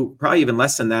 who probably even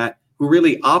less than that, who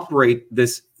really operate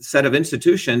this set of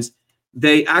institutions,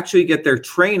 they actually get their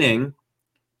training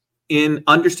in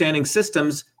understanding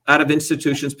systems out of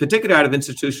institutions, particularly out of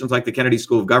institutions like the Kennedy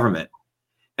School of Government.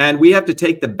 And we have to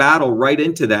take the battle right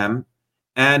into them.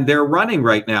 And they're running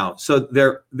right now. So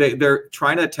they're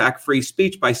trying to attack free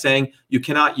speech by saying you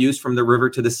cannot use from the river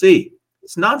to the sea.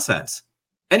 It's nonsense.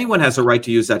 Anyone has a right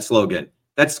to use that slogan.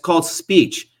 That's called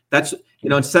speech. That's,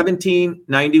 in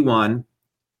 1791,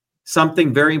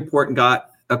 something very important got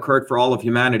occurred for all of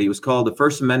humanity. It was called the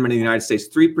First Amendment of the United States.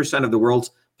 3% of the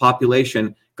world's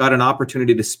population got an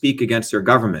opportunity to speak against their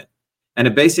government. And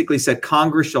it basically said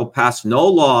Congress shall pass no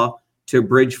law to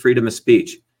abridge freedom of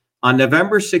speech. On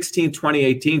November 16,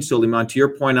 2018, Suleiman, to your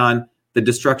point on the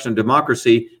destruction of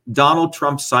democracy, Donald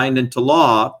Trump signed into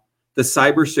law the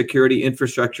Cybersecurity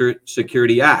Infrastructure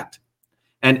Security Act.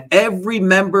 And every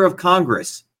member of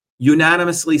Congress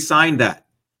unanimously signed that,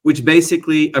 which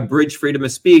basically abridged freedom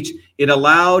of speech. It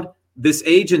allowed this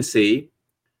agency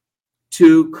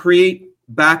to create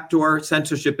backdoor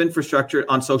censorship infrastructure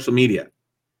on social media.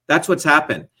 That's what's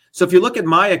happened. So if you look at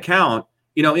my account,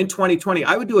 in 2020,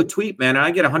 I would do a tweet, man, and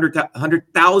I get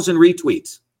 100,000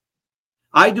 retweets.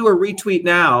 I do a tweet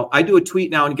now, and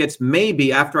it gets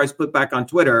maybe, after I put back on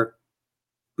Twitter,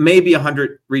 maybe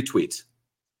 100 retweets.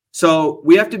 So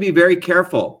we have to be very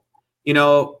careful.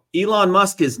 Elon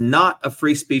Musk is not a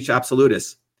free speech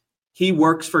absolutist. He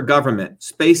works for government.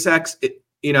 SpaceX,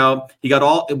 he got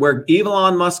all, where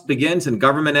Elon Musk begins and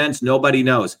government ends, nobody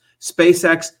knows.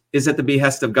 SpaceX is at the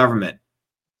behest of government.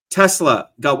 Tesla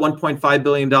got $1.5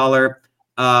 billion,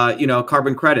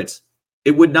 carbon credits.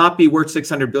 It would not be worth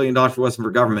 $600 billion if it wasn't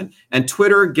for government. And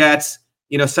Twitter gets,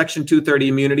 Section 230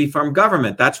 immunity from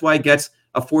government. That's why it gets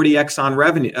a 10x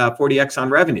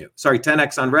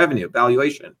on revenue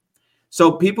valuation.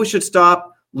 So people should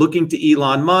stop looking to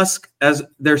Elon Musk as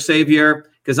their savior,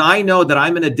 because I know that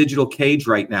I'm in a digital cage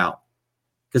right now,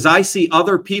 because I see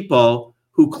other people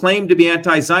who claim to be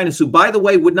anti-Zionist, who, by the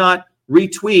way, would not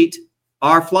retweet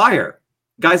our flyer.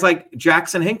 Guys like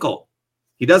Jackson Hinkle.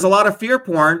 He does a lot of fear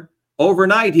porn.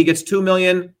 Overnight, he gets 2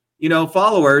 million,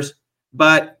 followers,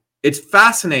 but it's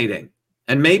fascinating.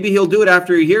 And maybe he'll do it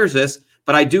after he hears this,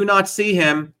 but I do not see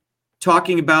him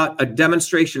talking about a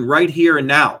demonstration right here and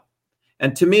now.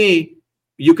 And to me,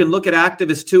 you can look at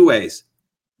activists two ways.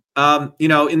 In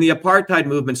the apartheid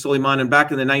movement, Suleiman, and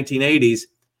back in the 1980s,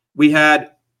 we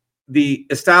had the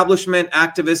establishment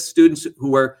activists, students who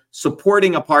were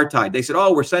supporting apartheid. They said,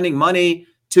 oh, we're sending money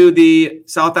to the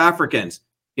South Africans,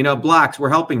 blacks, we're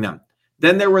helping them.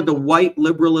 Then there were the white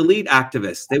liberal elite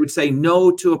activists. They would say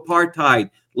no to apartheid.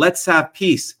 Let's have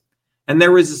peace. And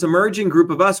there was this emerging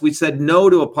group of us. We said no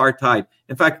to apartheid.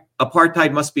 In fact,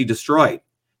 apartheid must be destroyed.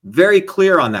 Very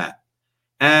clear on that.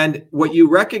 And what you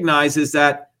recognize is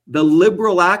that the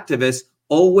liberal activists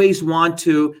always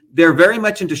they're very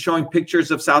much into showing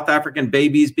pictures of South African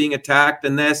babies being attacked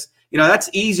and this. That's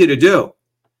easy to do.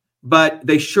 But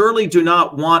they surely do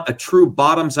not want a true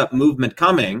bottoms-up movement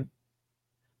coming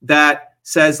that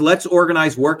says, let's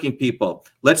organize working people.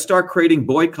 Let's start creating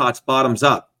boycotts bottoms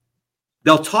up.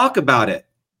 They'll talk about it.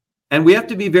 And we have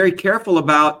to be very careful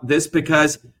about this,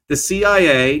 because the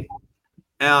CIA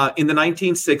in the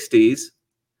 1960s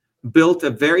built a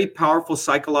very powerful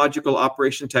psychological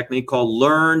operation technique called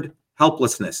learned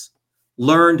helplessness,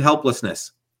 where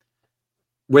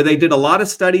they did a lot of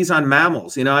studies on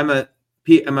mammals. My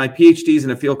PhD is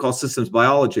in a field called systems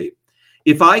biology.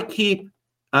 If I keep,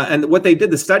 and what they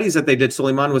did, the studies that they did,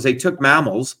 Suleiman, was they took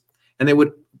mammals and they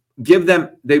would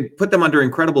they put them under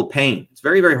incredible pain. It's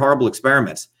very, very horrible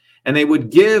experiments. And they would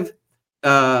give,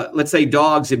 let's say,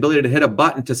 dogs the ability to hit a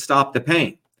button to stop the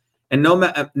pain. And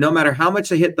no matter how much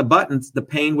they hit the buttons, the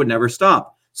pain would never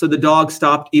stop. So the dog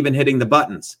stopped even hitting the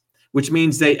buttons, which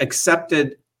means they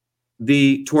accepted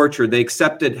the torture. They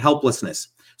accepted helplessness.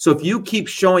 So if you keep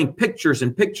showing pictures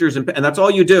and that's all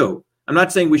you do, I'm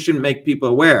not saying we shouldn't make people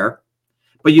aware,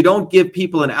 but you don't give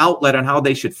people an outlet on how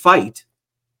they should fight,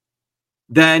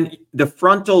 then the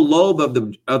frontal lobe of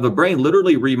the brain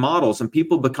literally remodels and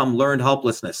people become learned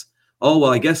helplessness. Oh,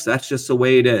 well, I guess that's just the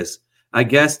way it is.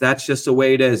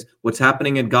 What's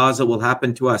happening in Gaza will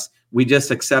happen to us. We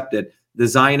just accept it. The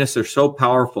Zionists are so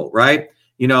powerful, right?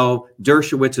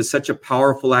 Dershowitz is such a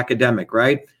powerful academic,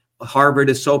 right? Harvard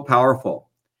is so powerful.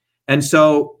 And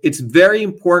so it's very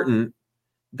important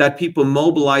that people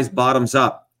mobilize bottoms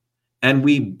up. And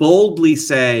we boldly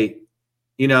say,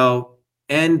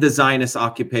 end the Zionist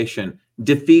occupation,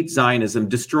 defeat Zionism,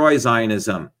 destroy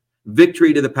Zionism,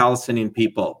 victory to the Palestinian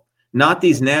people, not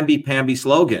these namby-pamby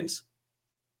slogans.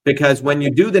 Because when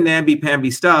you do the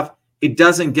namby-pamby stuff, it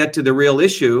doesn't get to the real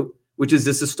issue, which is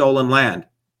this is stolen land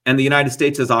and the United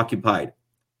States is occupied.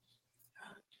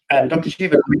 Dr.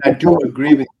 Shiva, I do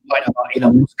agree with the point about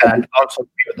Elon Musk, and I also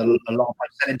agree with a lot of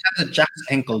points. And in terms of Jackson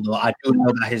Hinkle, though, I do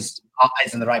know that his heart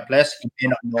is in the right place. He may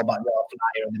not know about your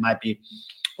flyer, and there might be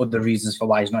other reasons for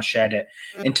why he's not shared it.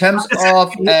 In terms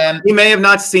of... he may have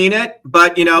not seen it,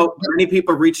 but, many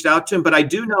people reached out to him. But I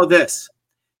do know this,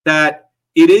 that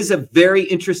it is a very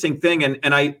interesting thing.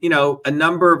 And I, a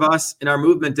number of us in our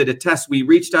movement did a test. We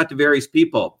reached out to various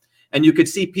people. And you could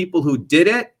see people who did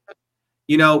it,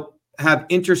 you know, have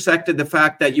intersected the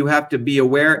fact that you have to be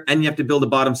aware and you have to build a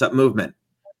bottoms up movement.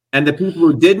 And the people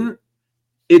who didn't,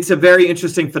 it's a very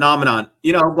interesting phenomenon.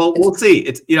 You know, well, we'll see.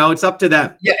 It's, you know, it's up to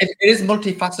them. Yeah, it is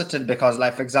multifaceted because,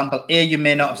 like, for example, A, you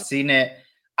may not have seen it,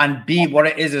 and B, what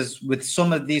it is with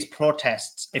some of these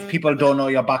protests, if people don't know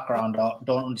your background or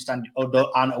don't understand or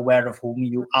aren't aware of whom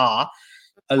you are,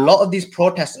 a lot of these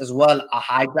protests as well are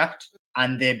hijacked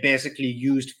and they're basically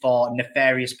used for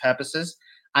nefarious purposes.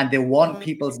 And they want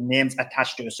people's names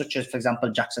attached to it, such as, for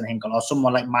example, Jackson Hinkle or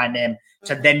someone like my name,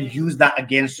 to then use that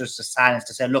against us to silence,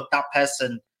 to say, look, that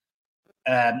person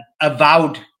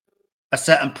avowed a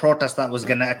certain protest that was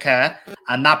going to occur,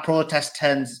 and that protest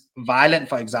turns violent,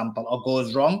 for example, or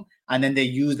goes wrong, and then they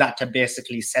use that to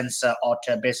basically censor or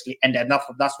to basically end it.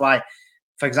 That's why,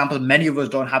 for example, many of us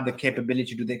don't have the capability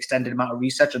to do the extended amount of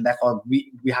research, and therefore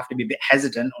we have to be a bit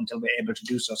hesitant until we're able to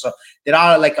do so. So there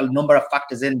are like a number of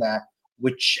factors in there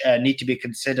which need to be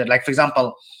considered. Like, for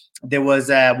example, there was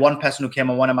one person who came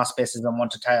on one of my spaces and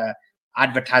wanted to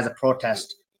advertise a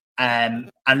protest. And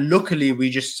luckily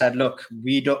we just said, look,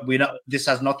 this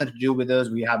has nothing to do with us.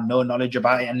 We have no knowledge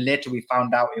about it. And later we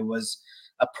found out it was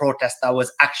a protest that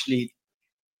was actually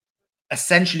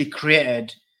essentially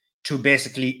created to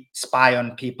basically spy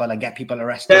on people and get people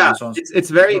arrested. Yeah, and so on.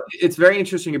 It's very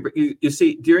interesting. You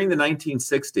see, during the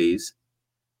 1960s,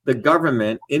 the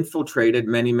government infiltrated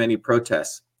many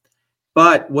protests.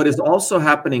 But what is also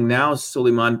happening now,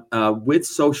 Suleiman, with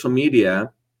social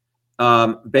media,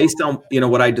 based on, you know,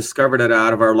 what I discovered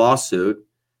out of our lawsuit,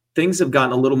 things have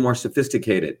gotten a little more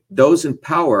sophisticated. Those in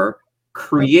power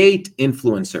create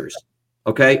influencers,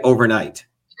 okay, overnight.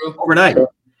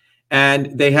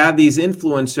 And they have these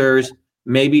influencers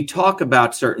maybe talk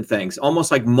about certain things,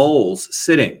 almost like moles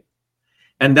sitting.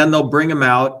 And then they'll bring them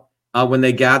out when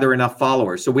they gather enough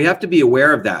followers. So we have to be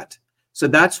aware of that. So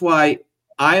that's why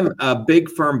I'm a big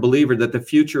firm believer that the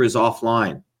future is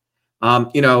offline.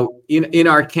 You know, in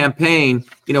our campaign,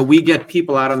 you know, we get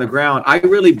people out on the ground. I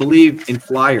really believe in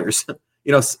flyers,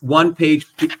 you know, one-page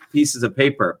pieces of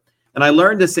paper. And I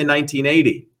learned this in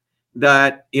 1980,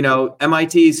 that, you know,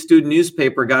 MIT's student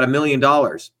newspaper got $1 million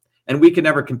and we could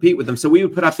never compete with them. So we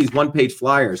would put up these one-page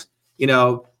flyers, you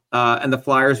know, and the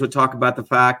flyers would talk about the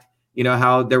fact, you know,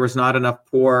 how there was not enough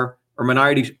poor or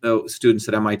minority students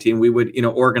at MIT, and we would, you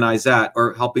know, organize that,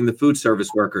 or helping the food service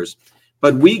workers.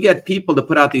 But we get people to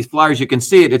put out these flyers. You can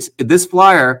see it. This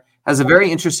flyer has a very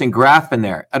interesting graph in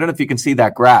there. I don't know if you can see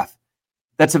that graph.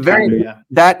 That's a very,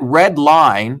 that red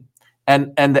line,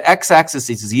 and the x-axis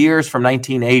is years from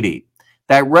 1980.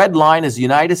 That red line is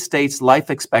United States life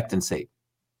expectancy.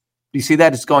 Do you see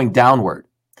that? It's going downward.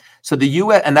 So the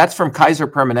U.S., and that's from Kaiser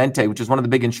Permanente, which is one of the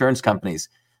big insurance companies.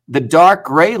 The dark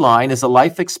gray line is a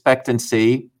life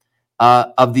expectancy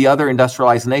of the other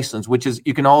industrialized nations, which is,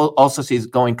 you can also see is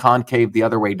going concave the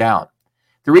other way down.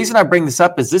 The reason I bring this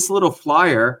up is this little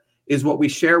flyer is what we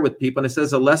share with people, and it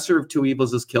says a lesser of two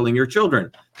evils is killing your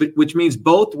children, which means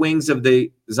both wings of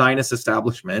the Zionist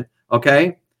establishment,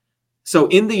 okay? So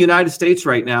in the United States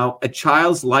right now, a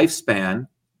child's lifespan,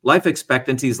 life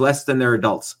expectancy is less than their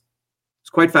adults. It's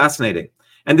quite fascinating.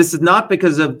 And this is not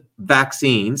because of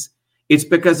vaccines. It's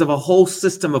because of a whole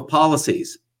system of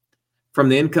policies, from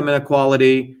the income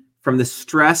inequality, from the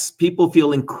stress. People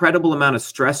feel incredible amount of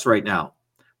stress right now,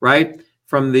 right?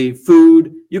 From the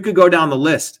food, you could go down the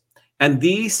list. And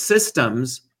these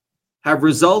systems have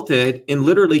resulted in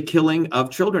literally killing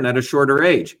of children at a shorter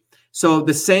age. So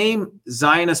the same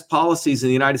Zionist policies in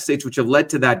the United States, which have led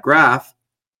to that graph,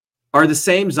 are the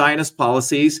same Zionist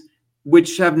policies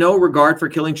which have no regard for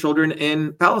killing children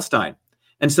in Palestine.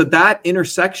 And so that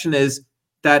intersection is,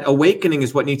 that awakening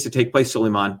is what needs to take place,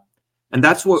 Suleiman. And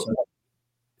that's what.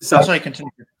 Sorry, continue.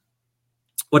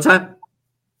 What's that?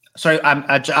 Sorry,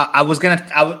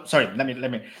 sorry,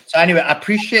 let me. So anyway, I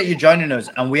appreciate you joining us,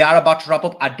 and we are about to wrap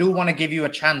up. I do want to give you a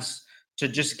chance to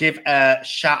just give a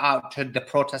shout out to the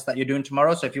protest that you're doing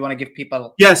tomorrow. So if you want to give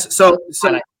people. Yes. So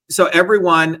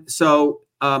everyone. So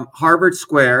Harvard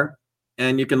Square,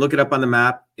 and you can look it up on the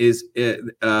map, is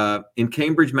in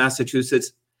Cambridge,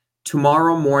 Massachusetts,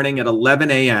 tomorrow morning at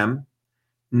 11 a.m.,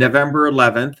 November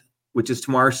 11th, which is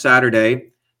tomorrow,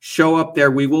 Saturday. Show up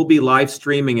there. We will be live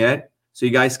streaming it, so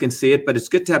you guys can see it, but it's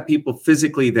good to have people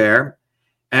physically there.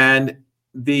 And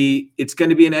it's going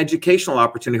to be an educational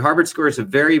opportunity. Harvard Square is a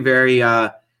very, very,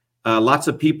 lots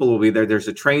of people will be there. There's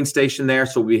a train station there,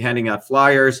 so we'll be handing out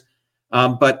flyers.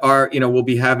 But we'll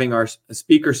be having our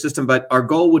speaker system, but our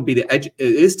goal would be to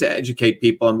educate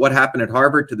people on what happened at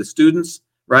Harvard to the students,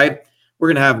 right? We're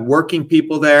going to have working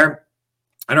people there.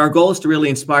 And our goal is to really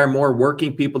inspire more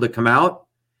working people to come out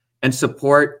and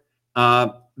support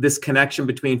this connection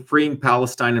between freeing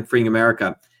Palestine and freeing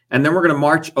America. And then we're going to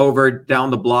march over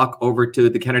down the block over to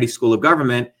the Kennedy School of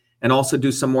Government and also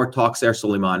do some more talks there,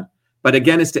 Suleiman. But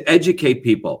again, it's to educate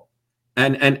people.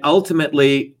 And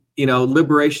ultimately,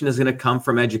 liberation is going to come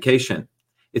from education.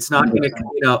 It's not going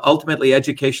to, ultimately,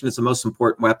 education is the most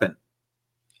important weapon.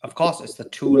 Of course, it's the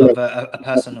tool of a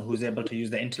person who's able to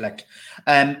use the intellect.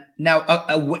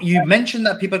 Now, you mentioned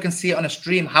that people can see it on a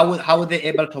stream. How are they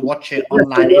able to watch it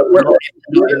online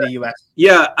in the US?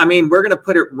 Yeah, I mean, we're going to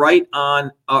put it right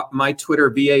on my Twitter,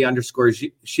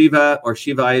 VA_Shiva or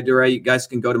Shiva Ayadura. You guys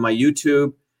can go to my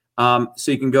YouTube.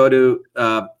 So you can go to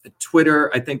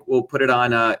Twitter. I think we'll put it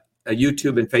on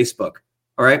YouTube and Facebook.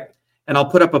 All right. And I'll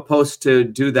put up a post to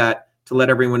do that, to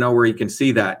let everyone know where you can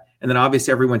see that. And then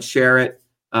obviously everyone share it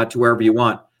to wherever you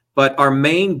want. But our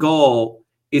main goal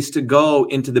is to go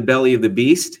into the belly of the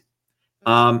beast,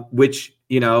 which,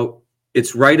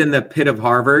 it's right in the pit of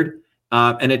Harvard.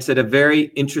 And it's at a very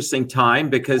interesting time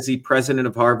because the president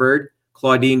of Harvard,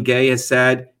 Claudine Gay, has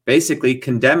said, basically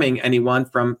condemning anyone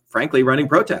from, frankly, running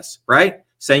protests, right?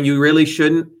 Saying you really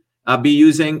shouldn't be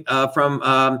using from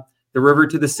the river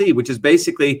to the sea, which is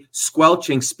basically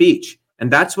squelching speech. And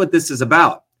that's what this is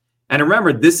about. And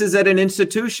remember, this is at an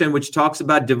institution which talks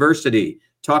about diversity,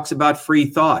 talks about free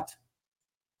thought.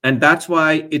 And that's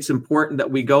why it's important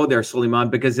that we go there, Suleiman,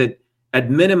 because at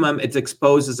minimum, it's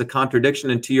exposed as a contradiction.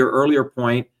 And to your earlier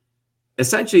point,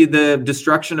 essentially the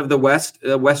destruction of the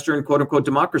Western quote unquote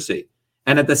democracy.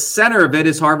 And at the center of it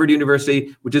is Harvard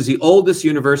University, which is the oldest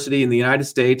university in the United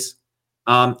States.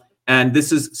 And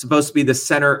this is supposed to be the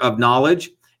center of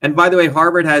knowledge. And by the way,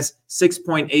 Harvard has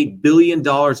 $6.8 billion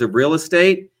of real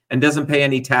estate and doesn't pay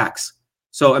any tax.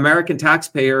 So American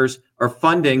taxpayers are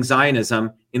funding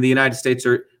Zionism in the United States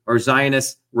or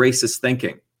Zionist racist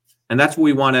thinking. And that's what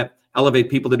we want to elevate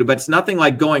people to do. But it's nothing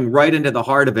like going right into the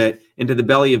heart of it, into the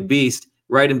belly of beast,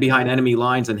 right in behind enemy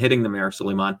lines and hitting them there,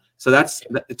 Suleiman. So that's,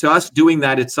 to us, doing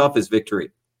that itself is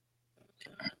victory.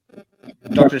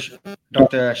 Dr.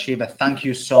 Shiva, thank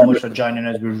you so much for joining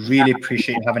us. We really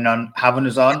appreciate you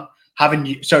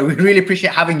we really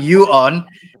appreciate having you on.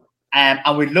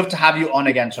 And we'd love to have you on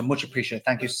again. So much appreciated.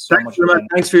 Thank you so much.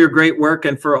 Thanks for your great work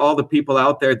and for all the people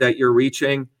out there that you're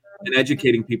reaching and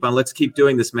educating people. And let's keep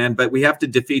doing this, man. But we have to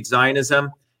defeat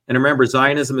Zionism. And remember,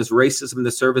 Zionism is racism in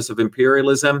the service of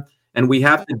imperialism. And we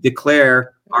have to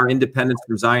declare our independence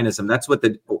from Zionism. That's what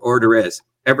the order is.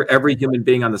 Every human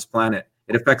being on this planet.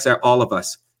 It affects all of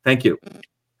us. Thank you.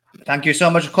 Thank you so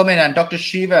much for coming. And Dr.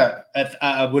 Shiva,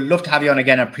 I would love to have you on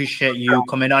again. I appreciate you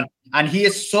coming on. And he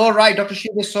is so right. Dr.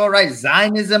 Shiva is so right.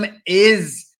 Zionism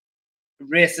is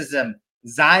racism.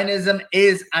 Zionism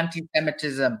is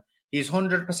anti-Semitism. He's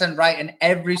 100% right in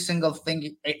every single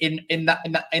thing in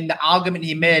the argument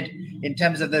he made in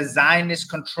terms of the Zionist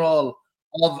control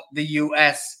of the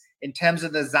US, in terms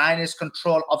of the Zionist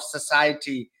control of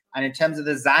society, and in terms of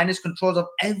the Zionist controls of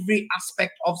every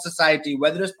aspect of society,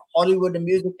 whether it's Hollywood and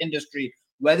music industry,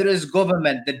 whether it's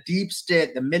government, the deep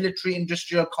state, the military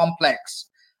industrial complex,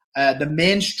 the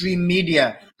mainstream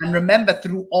media. And remember,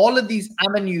 through all of these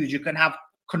avenues, you can have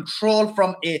control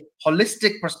from a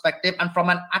holistic perspective and from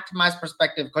an atomized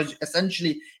perspective, because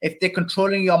essentially, if they're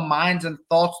controlling your minds and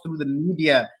thoughts through the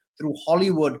media, through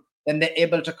Hollywood, then they're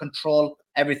able to control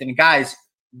everything. Guys,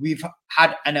 we've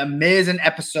had an amazing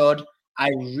episode. I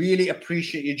really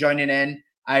appreciate you joining in.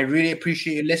 I really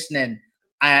appreciate you listening.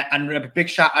 And a big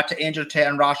shout out to Angel, Tate,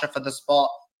 and Rasha for the spot.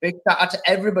 Big shout out to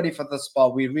everybody for the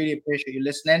spot. We really appreciate you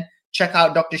listening. Check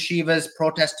out Dr. Shiva's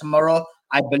protest tomorrow.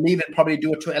 I believe he'll probably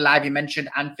do a Twitter live, you mentioned,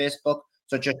 and Facebook.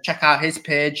 So just check out his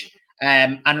page.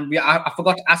 I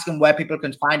forgot to ask him where people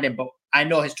can find him, but I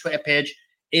know his Twitter page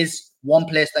is one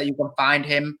place that you can find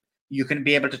him. You can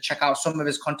be able to check out some of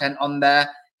his content on there.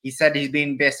 He said he's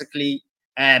been basically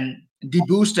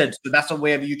deboosted. So that's a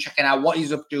way of you checking out what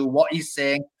he's up to, what he's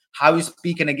saying, how he's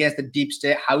speaking against the deep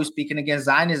state, how he's speaking against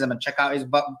Zionism, and check out his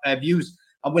views.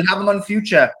 And we'll have him on the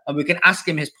future, and we can ask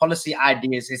him his policy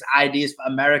ideas, his ideas for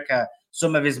America,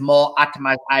 some of his more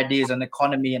atomized ideas on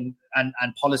economy and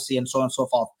policy and so on and so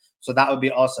forth. So that would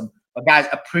be awesome. But guys,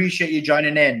 appreciate you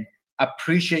joining in.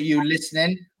 Appreciate you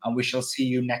listening, and we shall see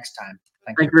you next time.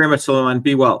 Thank you very much, Suleiman.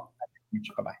 Be well.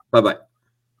 Bye-bye. Bye-bye.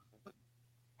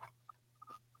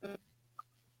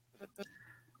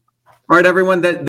 All right, everyone.